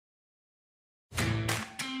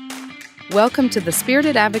Welcome to the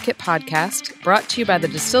Spirited Advocate podcast, brought to you by the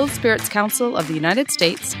Distilled Spirits Council of the United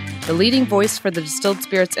States, the leading voice for the distilled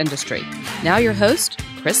spirits industry. Now your host,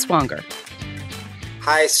 Chris Swanger.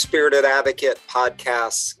 Hi, Spirited Advocate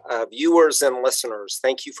podcast viewers and listeners.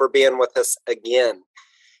 Thank you for being with us again.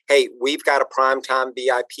 Hey, we've got a primetime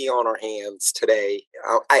VIP on our hands today.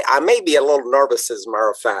 I may be a little nervous, as a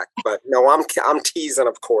matter of fact, but no, I'm teasing,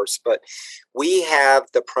 of course. But we have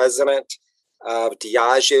the president of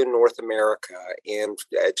Diageo North America, and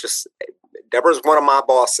Deborah's one of my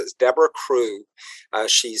bosses, Deborah Crew.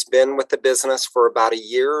 She's been with the business for about a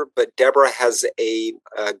year, but Deborah has a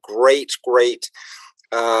great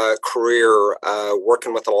career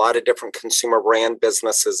working with a lot of different consumer brand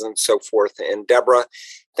businesses and so forth. And Deborah,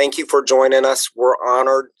 thank you for joining us. We're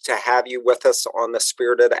honored to have you with us on the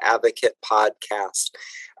Spirited Advocate podcast.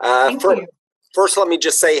 Thank you. First, let me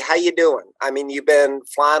just say, how you doing? I mean, you've been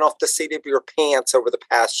flying off the seat of your pants over the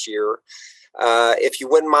past year. If you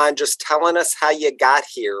wouldn't mind just telling us how you got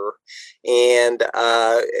here, and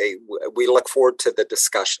we look forward to the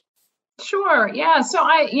discussion. Sure. Yeah. So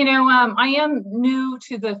I am new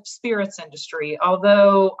to the spirits industry,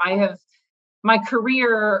 although I have my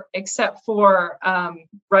career, except for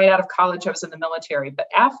right out of college, I was in the military. But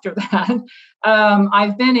after that,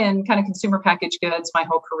 I've been in kind of consumer packaged goods my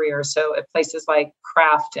whole career. So at places like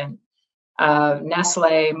Kraft and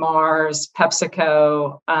Nestle, Mars,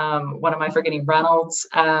 PepsiCo, what am I forgetting? Reynolds.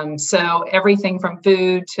 So everything from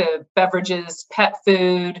food to beverages, pet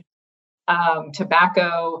food,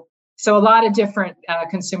 tobacco. So a lot of different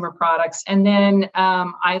consumer products. And then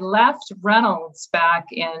I left Reynolds back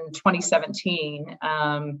in 2017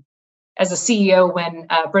 as a CEO when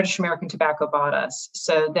British American Tobacco bought us.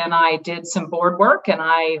 So then I did some board work, and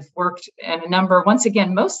I've worked in a number, once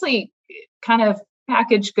again, mostly kind of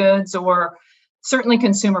packaged goods or certainly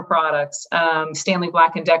consumer products, Stanley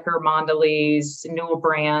Black & Decker, Mondelez, Newell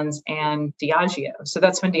Brands, and Diageo. So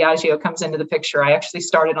that's when Diageo comes into the picture. I actually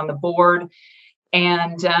started on the board.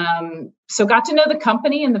 And so got to know the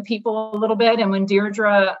company and the people a little bit. And when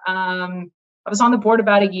Deirdre, I was on the board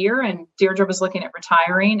about a year, and Deirdre was looking at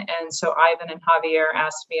retiring. And so Ivan and Javier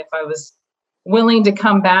asked me if I was willing to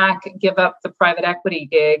come back, give up the private equity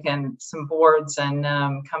gig and some boards, and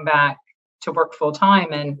come back to work full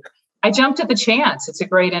time. And I jumped at the chance. It's a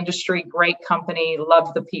great industry, great company,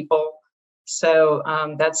 love the people. So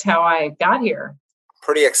that's how I got here.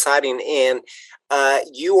 Pretty exciting. And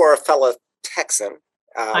you are a fellow Texan,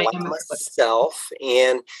 like myself,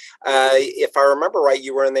 and if I remember right,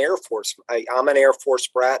 you were in the Air Force. I'm an Air Force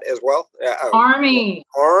brat as well. Army.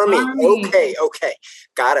 Okay,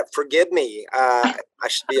 got it. Forgive me. I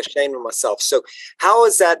should be ashamed of myself. So, how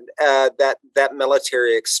has that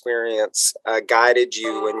military experience guided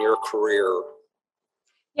you in your career?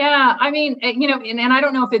 Yeah, I mean, and I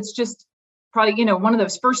don't know if it's just probably, one of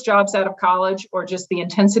those first jobs out of college or just the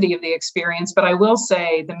intensity of the experience. But I will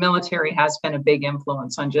say the military has been a big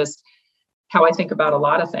influence on just how I think about a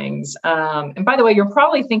lot of things. And by the way, you're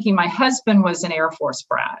probably thinking my husband was an Air Force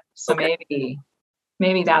brat. So okay.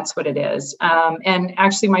 Maybe that's what it is. And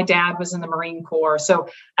actually my dad was in the Marine Corps. So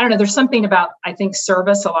I don't know, there's something about, I think,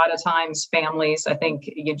 service. A lot of times families, I think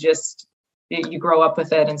you grow up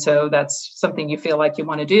with it. And so that's something you feel like you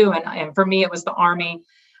want to do. And for me, it was the Army.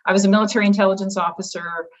 I was a military intelligence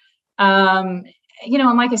officer, and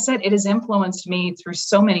like I said, it has influenced me through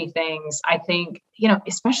so many things. I think,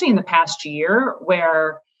 especially in the past year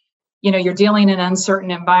where, you're dealing in uncertain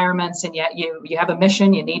environments, and yet you have a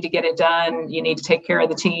mission, you need to get it done, you need to take care of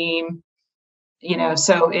the team,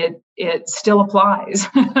 so it still applies.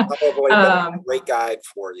 Probably a great guide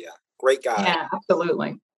for you. Great guide. Yeah,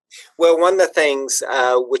 absolutely. Well, one of the things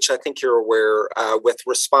which I think you're aware with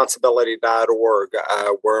responsibility.org,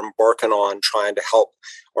 we're embarking on trying to help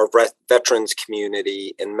our veterans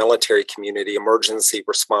community and military community, emergency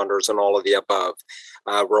responders, and all of the above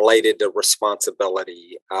related to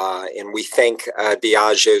responsibility. And we thank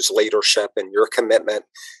Diageo's leadership and your commitment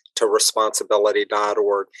to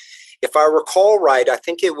responsibility.org. If I recall right, I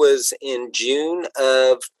think it was in June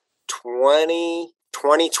of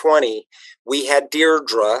 2020, we had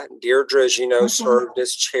Deirdre. Deirdre, as you know, served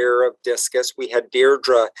as chair of Discus. We had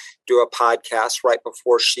Deirdre do a podcast right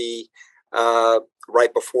before she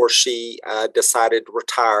decided to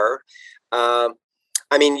retire. I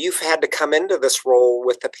mean, you've had to come into this role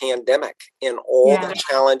with the pandemic and all the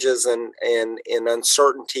challenges and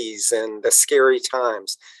uncertainties and the scary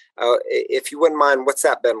times. If you wouldn't mind, what's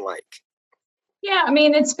that been like? Yeah, I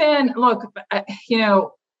mean, it's been,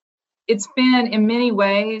 it's been in many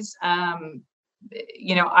ways,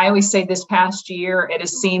 I always say this past year, it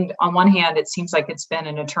has seemed, on one hand, it seems like it's been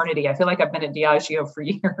an eternity. I feel like I've been at Diageo for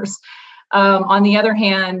years. On the other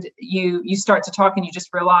hand, you start to talk and you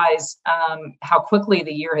just realize how quickly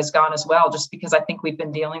the year has gone as well, just because I think we've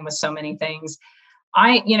been dealing with so many things.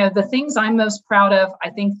 The things I'm most proud of, I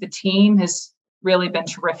think the team has really been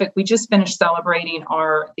terrific. We just finished celebrating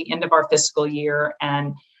the end of our fiscal year,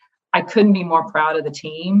 and I couldn't be more proud of the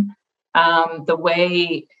team. The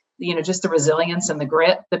way, just the resilience and the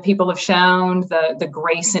grit that people have shown, the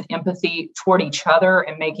grace and empathy toward each other,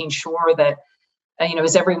 and making sure that,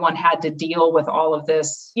 as everyone had to deal with all of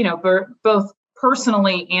this, both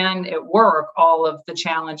personally and at work, all of the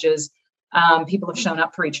challenges, people have shown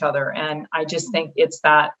up for each other. And I just think it's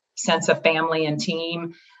that sense of family and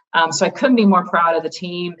team. So I couldn't be more proud of the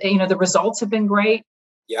team. The results have been great.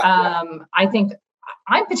 Yeah. I think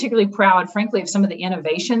I'm particularly proud, frankly, of some of the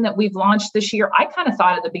innovation that we've launched this year. I kind of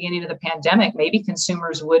thought at the beginning of the pandemic, maybe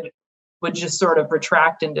consumers would just sort of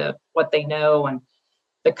retract into what they know and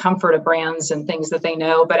the comfort of brands and things that they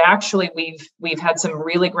know. But actually, we've had some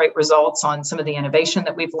really great results on some of the innovation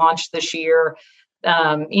that we've launched this year.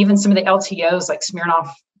 Even some of the LTOs like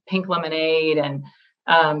Smirnoff Pink Lemonade and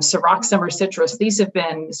Ciroc Summer Citrus. These have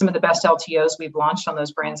been some of the best LTOs we've launched on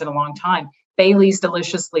those brands in a long time. Bailey's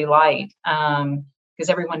Deliciously Light, because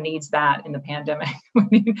everyone needs that in the pandemic.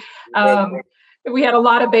 We had a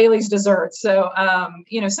lot of Bailey's desserts. So,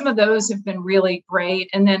 some of those have been really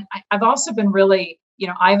great. And then I've also been really,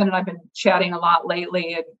 Ivan and I've been chatting a lot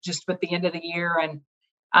lately, and just with the end of the year. And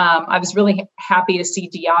I was really happy to see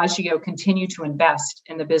Diageo continue to invest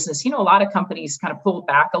in the business. A lot of companies kind of pulled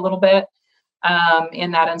back a little bit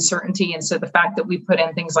in that uncertainty. And so the fact that we put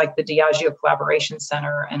in things like the Diageo Collaboration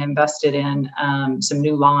Center and invested in some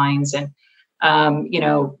new lines, and,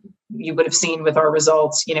 you would have seen with our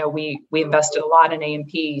results, we invested a lot in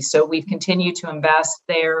A&P. So we've continued to invest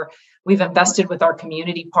there. We've invested with our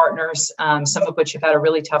community partners, some of which have had a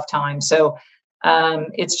really tough time. So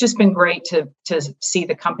it's just been great to see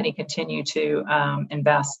the company continue to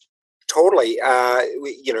invest. Totally.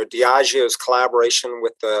 Diageo's collaboration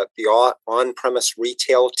with the on-premise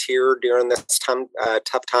retail tier during this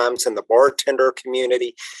tough times, and the bartender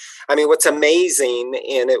community. I mean, what's amazing,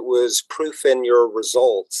 and it was proof in your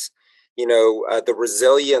results, the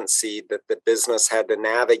resiliency that the business had to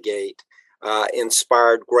navigate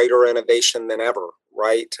inspired greater innovation than ever,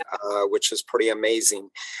 right? Which is pretty amazing.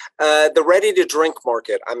 The ready-to-drink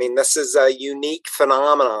market, I mean, this is a unique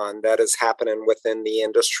phenomenon that is happening within the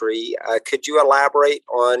industry. Could you elaborate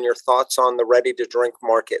on your thoughts on the ready-to-drink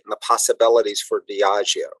market and the possibilities for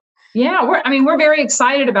Diageo? Yeah, we're very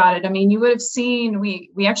excited about it. I mean, you would have seen,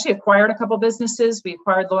 we actually acquired a couple businesses. We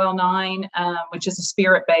acquired Loyal 9, which is a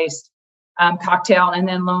spirit-based cocktail, and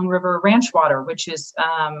then Lone River Ranch Water, which is,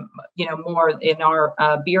 more in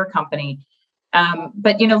our beer company.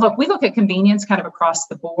 But, look, we look at convenience kind of across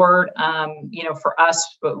the board. For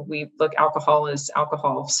us, alcohol is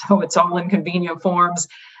alcohol. So it's all in convenient forms.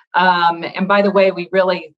 And by the way, we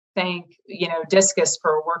really thank, Discus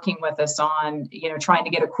for working with us on, trying to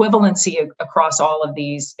get equivalency across all of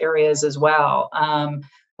these areas as well.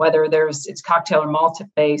 Whether it's cocktail or malt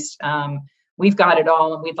based, we've got it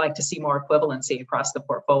all, and we'd like to see more equivalency across the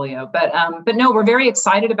portfolio. But no, we're very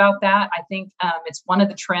excited about that. I think it's one of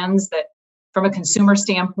the trends that, from a consumer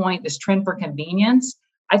standpoint, this trend for convenience,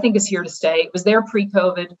 I think, is here to stay. It was there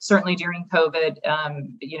pre-COVID, certainly during COVID.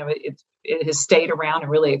 It has stayed around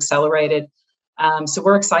and really accelerated. So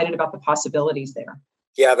we're excited about the possibilities there.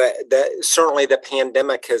 Yeah, certainly the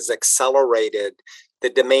pandemic has accelerated the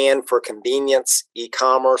demand for convenience,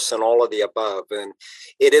 e-commerce, and all of the above. And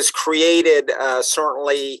it has created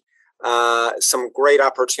certainly some great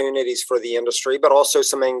opportunities for the industry, but also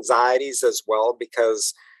some anxieties as well,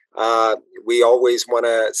 because we always want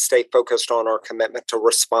to stay focused on our commitment to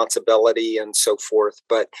responsibility and so forth.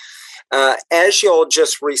 But as y'all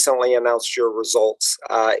just recently announced your results,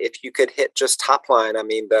 if you could hit just top line, I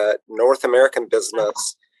mean, the North American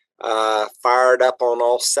business fired up on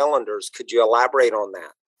all cylinders. Could you elaborate on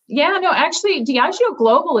that? Yeah, no, actually, Diageo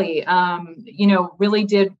globally, really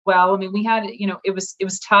did well. I mean, we had, it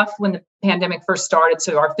was tough when the pandemic first started.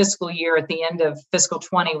 So our fiscal year at the end of fiscal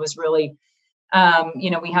 20 was really,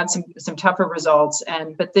 we had some tougher results,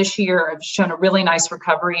 but this year have shown a really nice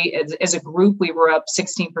recovery. As a group, we were up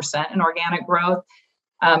 16% in organic growth.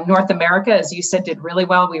 North America, as you said, did really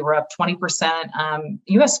well. We were up 20%.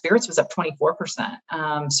 U.S. Spirits was up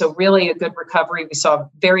 24%. So really a good recovery. We saw a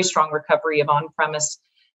very strong recovery of on-premise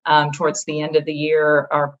towards the end of the year,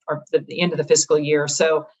 or the end of the fiscal year.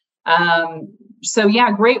 So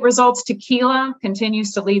yeah, great results. Tequila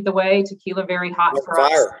continues to lead the way. Tequila very hot for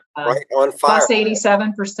us. Right on fire. Plus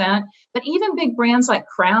 87%. But even big brands like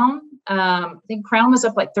Crown, I think Crown was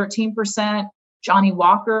up like 13%. Johnnie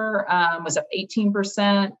Walker was up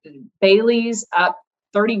 18%. Bailey's up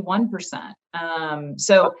 31%.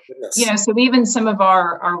 So even some of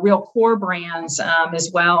our real core brands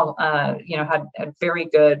as well, had a very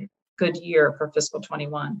good year for fiscal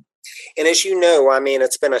 21. And as you know, I mean,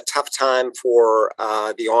 it's been a tough time for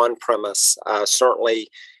the on-premise, certainly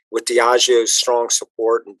with Diageo's strong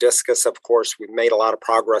support and Discus, of course. We've made a lot of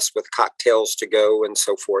progress with Cocktails to Go and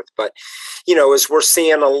so forth. But, as we're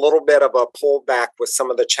seeing a little bit of a pullback with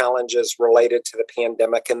some of the challenges related to the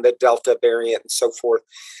pandemic and the Delta variant and so forth,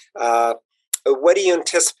 what do you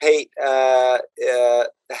anticipate?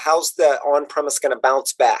 How's the on-premise going to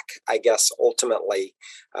bounce back, I guess, ultimately?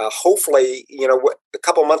 Hopefully, a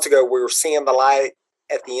couple of months ago, we were seeing the light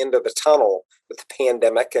at the end of the tunnel with the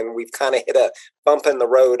pandemic, and we've kind of hit a bump in the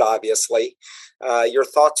road, obviously. Your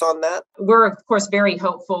thoughts on that? We're, of course, very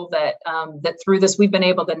hopeful that that through this, we've been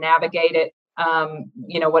able to navigate it,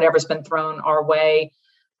 whatever's been thrown our way.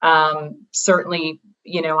 Certainly,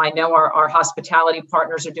 I know our hospitality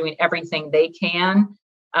partners are doing everything they can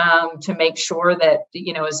to make sure that,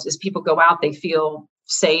 as people go out, they feel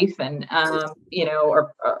safe and, are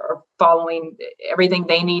following everything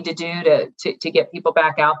they need to do to get people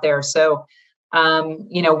back out there. So,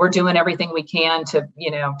 we're doing everything we can to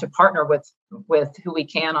partner with who we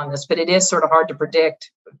can on this, but it is sort of hard to predict,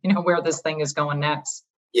 where this thing is going next.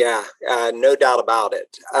 Yeah, no doubt about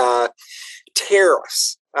it.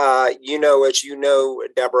 Tariffs. As you know,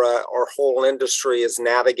 Deborah, our whole industry has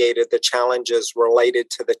navigated the challenges related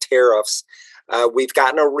to the tariffs. We've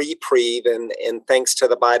gotten a reprieve, and thanks to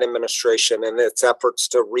the Biden administration and its efforts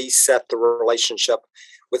to reset the relationship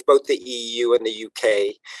with both the EU and the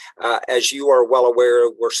UK. As you are well aware,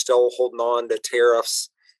 we're still holding on to tariffs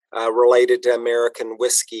related to American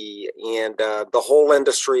whiskey, and the whole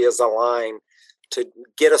industry is aligned to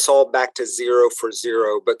get us all back to zero for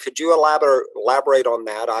zero. But could you elaborate on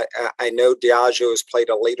that? I know Diageo has played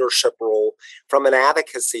a leadership role from an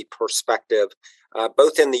advocacy perspective,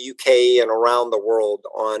 both in the UK and around the world,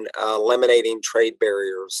 on eliminating trade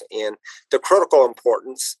barriers and the critical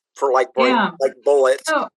importance for like Bulleit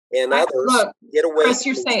and others. Get away. Chris,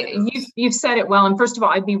 you've said it well. And first of all,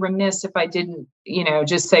 I'd be remiss if I didn't,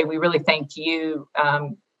 just say we really thank you.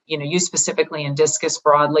 You specifically and Discus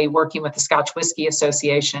broadly, working with the Scotch Whisky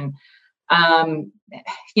Association.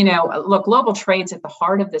 Look, global trade's at the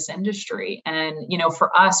heart of this industry. And,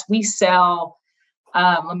 for us, we sell,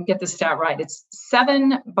 let me get this stat right. It's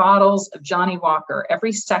 7 bottles of Johnnie Walker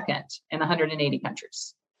every second in 180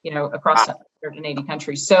 countries, across 180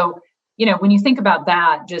 countries. So, when you think about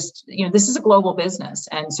that, just, this is a global business.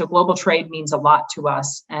 And so global trade means a lot to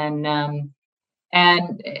us. And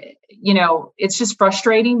it's just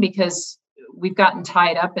frustrating because we've gotten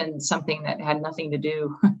tied up in something that had nothing to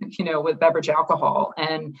do, with beverage alcohol.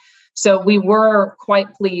 And so we were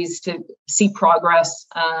quite pleased to see progress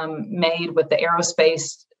made with the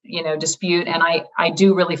aerospace, dispute. And I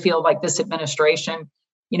do really feel like this administration,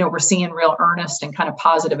 we're seeing real earnest and kind of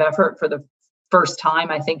positive effort for the first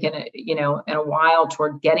time, I think, in a while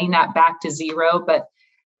toward getting that back to zero. But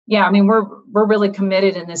yeah, I mean, we're really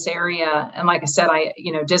committed in this area. And like I said,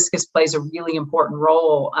 Discus plays a really important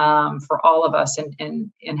role for all of us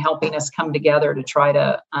in helping us come together to try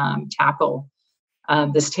to tackle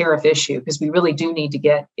this tariff issue, because we really do need to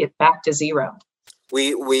get it back to zero.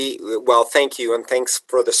 Well, thank you. And thanks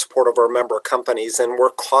for the support of our member companies. And we're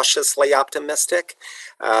cautiously optimistic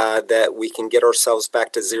that we can get ourselves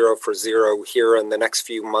back to zero for zero here in the next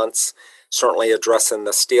few months, certainly addressing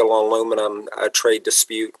the steel and aluminum trade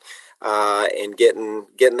dispute and getting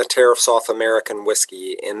the tariffs off American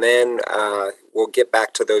whiskey. And then we'll get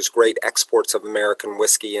back to those great exports of American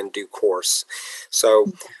whiskey in due course.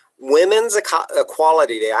 So Women's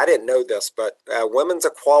Equality Day, I didn't know this, but Women's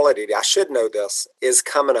Equality Day, I should know this, is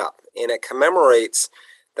coming up. And it commemorates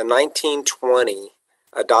the 1920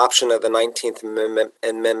 adoption of the 19th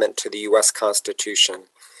Amendment to the U.S. Constitution.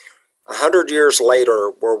 100 years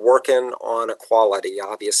later, we're working on equality,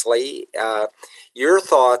 obviously. Your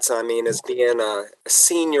thoughts, as being a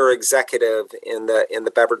senior executive in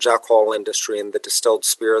the beverage alcohol industry and the distilled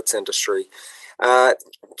spirits industry,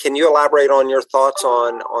 can you elaborate on your thoughts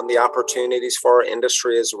on the opportunities for our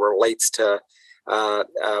industry as it relates to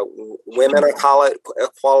women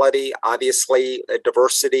equality? Obviously,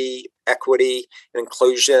 diversity, equity, and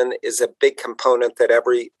inclusion is a big component that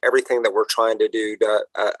everything that we're trying to do to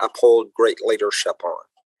uphold great leadership on.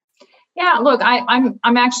 Yeah, look, I'm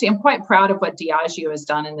quite proud of what Diageo has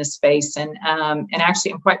done in this space, and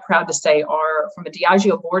actually I'm quite proud to say from a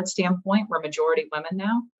Diageo board standpoint, we're majority women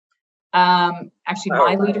now. Actually,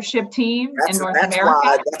 my leadership team in North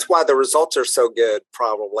America. That's why the results are so good,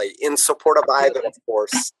 probably, in support of Ivan, of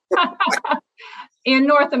course. In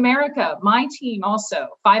North America, my team also,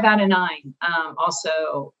 5 out of 9,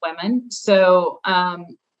 also women. So,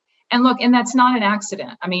 and look, and that's not an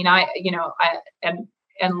accident. I mean,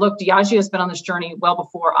 and look, Diageo has been on this journey well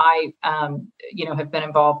before I, have been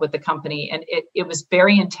involved with the company, and it was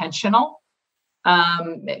very intentional.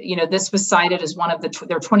 This was cited as one of their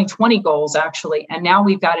 2020 goals, actually, and now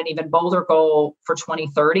we've got an even bolder goal for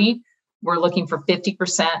 2030. We're looking for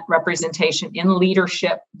 50% representation in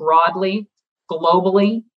leadership broadly,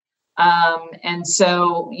 globally. And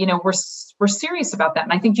so, we're serious about that.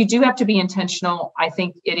 And I think you do have to be intentional. I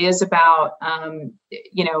think it is about,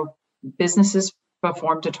 businesses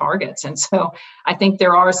perform to targets. And so I think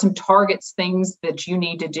there are some targets, things that you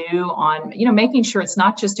need to do on, making sure it's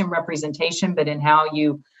not just in representation, but in how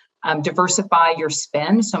you diversify your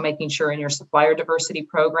spend. So making sure in your supplier diversity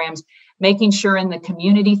programs, making sure in the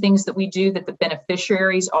community things that we do, that the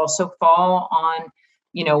beneficiaries also fall on,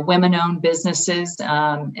 women-owned businesses,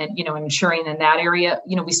 and, ensuring in that area,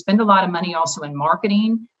 we spend a lot of money also in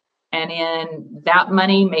marketing, and in that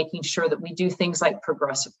money, making sure that we do things like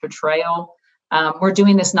progressive portrayal. We're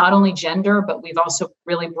doing this not only gender, but we've also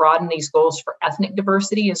really broadened these goals for ethnic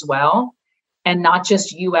diversity as well. And not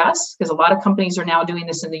just US, because a lot of companies are now doing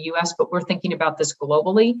this in the US, but we're thinking about this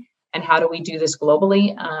globally. And how do we do this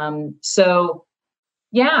globally? So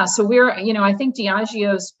we're, I think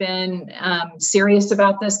Diageo's been serious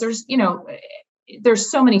about this.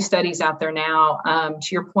 There's so many studies out there now, to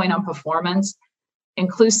your point on performance.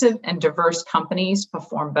 Inclusive and diverse companies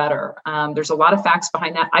perform better. There's a lot of facts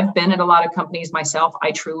behind that. I've been at a lot of companies myself.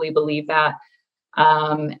 I truly believe that.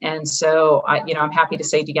 And so, I'm happy to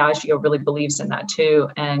say Diageo really believes in that too.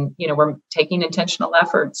 And, we're taking intentional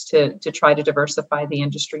efforts to try to diversify the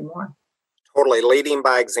industry more. Totally, leading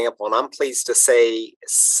by example. And I'm pleased to say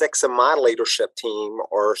 6 of my leadership team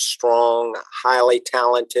are strong, highly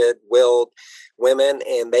talented, willed women,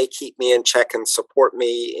 and they keep me in check and support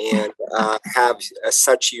me and have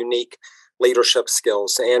such unique leadership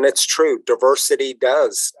skills. And it's true, diversity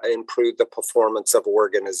does improve the performance of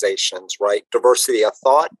organizations, right? Diversity of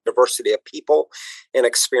thought, diversity of people and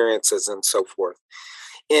experiences, and so forth.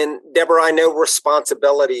 And Deborah, I know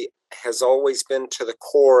responsibility has always been to the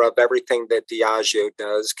core of everything that Diageo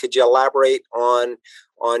does. Could you elaborate on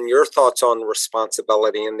your thoughts on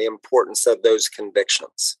responsibility and the importance of those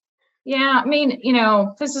convictions? Yeah, I mean,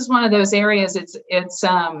 this is one of those areas. This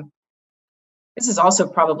is also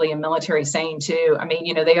probably a military saying too. I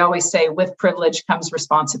mean, they always say with privilege comes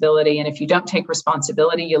responsibility. And if you don't take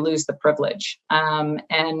responsibility, you lose the privilege.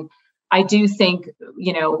 And I do think,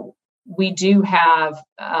 we do have,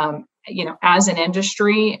 as an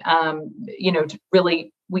industry,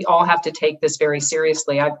 really, we all have to take this very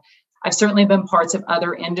seriously. I've certainly been parts of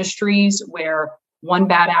other industries where one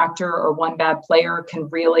bad actor or one bad player can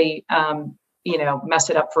really, mess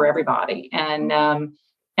it up for everybody. And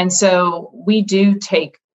so we do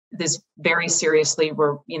take this very seriously.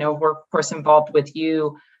 We're of course involved with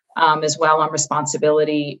you as well on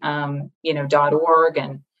responsibility, .org.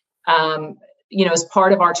 And, as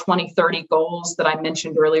part of our 2030 goals that I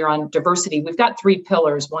mentioned earlier on diversity, we've got 3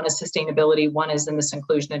 pillars. One is sustainability, one is in this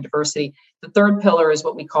inclusion and diversity. The third pillar is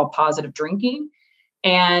what we call positive drinking.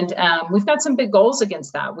 And we've got some big goals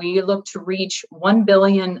against that. We look to reach 1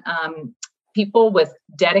 billion people with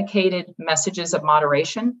dedicated messages of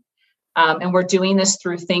moderation. And we're doing this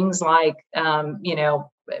through things like,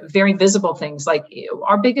 very visible things like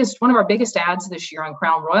one of our biggest ads this year on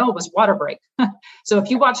Crown Royal was water break. So if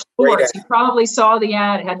you watched sports, you probably saw the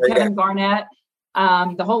ad. It had Kevin Garnett.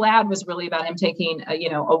 The whole ad was really about him taking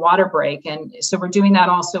a water break. And so we're doing that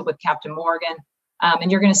also with Captain Morgan. And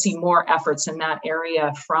you're going to see more efforts in that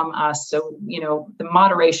area from us. So, the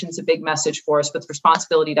moderation is a big message for us. With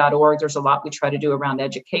responsibility.org, there's a lot we try to do around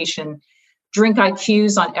education. Drink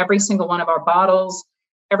IQs on every single one of our bottles,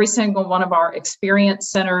 every single one of our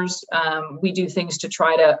experience centers. We do things to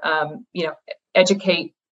try to,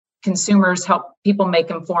 educate consumers, help people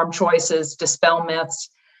make informed choices, dispel myths.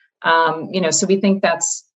 So we think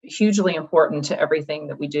that's hugely important to everything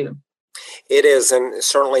that we do. It is, and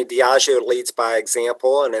certainly Diageo leads by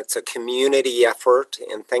example, and it's a community effort.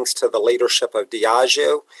 And thanks to the leadership of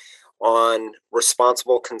Diageo on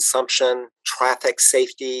responsible consumption, traffic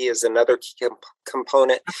safety is another key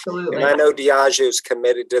component. Absolutely. And I know Diageo is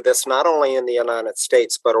committed to this, not only in the United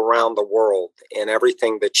States, but around the world in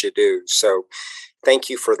everything that you do. So thank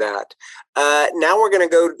you for that. Now we're going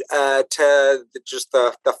to go to just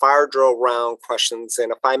the fire drill round questions.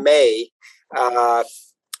 And if I may,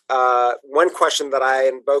 one question that I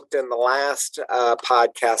invoked in the last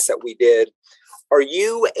podcast that we did. Are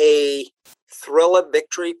you a thrill of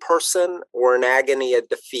victory person or an agony of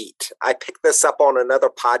defeat? I picked this up on another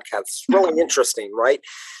podcast. It's really interesting, right?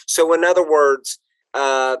 So in other words,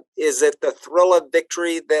 is it the thrill of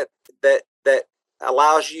victory that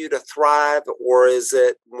allows you to thrive, or is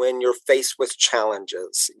it when you're faced with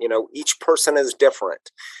challenges? You know, each person is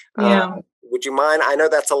different. Yeah. Would you mind? I know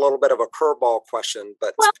that's a little bit of a curveball question,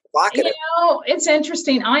 but well, provocative. It's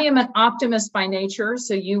interesting. I am an optimist by nature.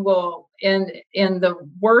 So you will, in the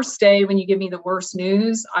worst day, when you give me the worst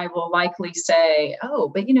news, I will likely say, oh,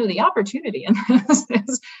 but the opportunity in this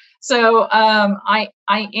is. So I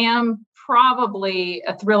am probably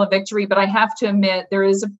a thrill of victory, but I have to admit there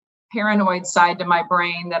is a paranoid side to my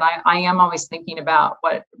brain that I am always thinking about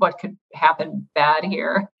what could happen bad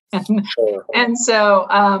here. And so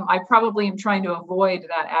I probably am trying to avoid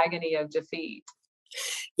that agony of defeat.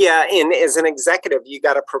 Yeah. And as an executive, you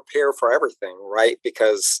got to prepare for everything, right?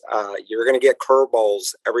 Because you're going to get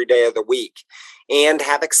curveballs every day of the week and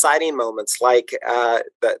have exciting moments like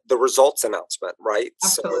the results announcement, right?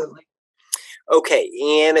 Absolutely. So, okay.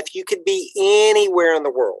 And if you could be anywhere in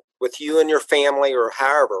the world with you and your family or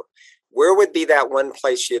however, where would be that one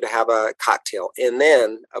place you'd have a cocktail? And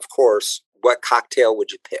then, of course, what cocktail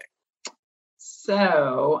would you pick?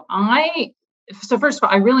 So first of all,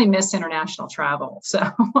 I really miss international travel. So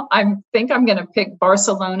I think I'm going to pick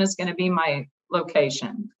Barcelona is going to be my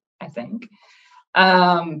location, I think.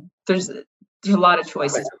 There's a lot of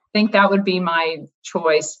choices. I think that would be my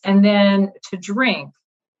choice. And then to drink,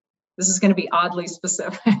 this is going to be oddly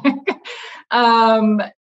specific. Don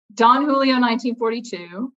Julio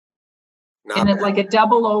 1942. In like a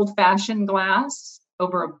double old-fashioned glass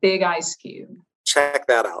over a big ice cube. Check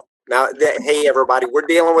that out. Now, hey, everybody, we're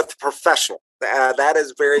dealing with the professional. That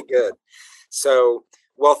is very good. So,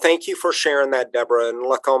 well, thank you for sharing that, Deborah. And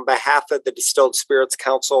look, on behalf of the Distilled Spirits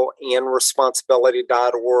Council and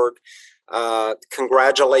Responsibility.org,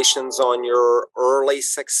 congratulations on your early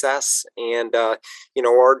success. And,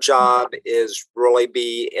 our job is really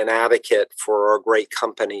be an advocate for our great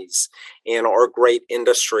companies and our great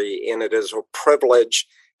industry. And it is a privilege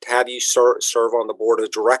to have you serve on the board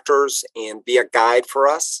of directors and be a guide for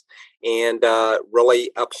us and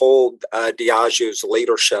really uphold Diageo's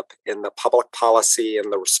leadership in the public policy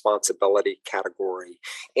and the responsibility category.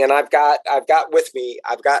 And I've got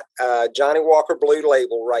Johnny Walker Blue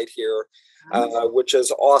Label right here, which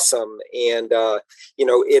is awesome. And,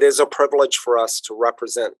 it is a privilege for us to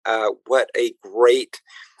represent what a great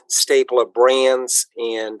staple of brands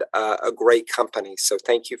and a great company. So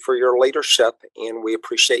thank you for your leadership, and we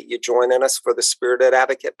appreciate you joining us for the Spirited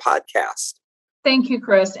Advocate podcast. Thank you,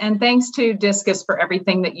 Chris. And thanks to Discus for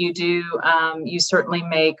everything that you do. You certainly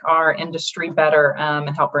make our industry better and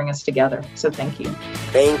help bring us together. So thank you.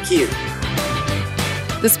 Thank you.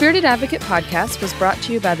 The Spirited Advocate podcast was brought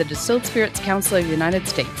to you by the Distilled Spirits Council of the United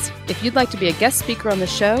States. If you'd like to be a guest speaker on the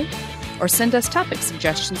show or send us topic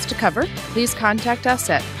suggestions to cover, please contact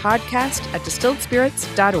us at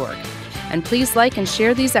podcast@distilledspirits.org. And please like and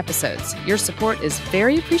share these episodes. Your support is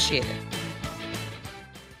very appreciated.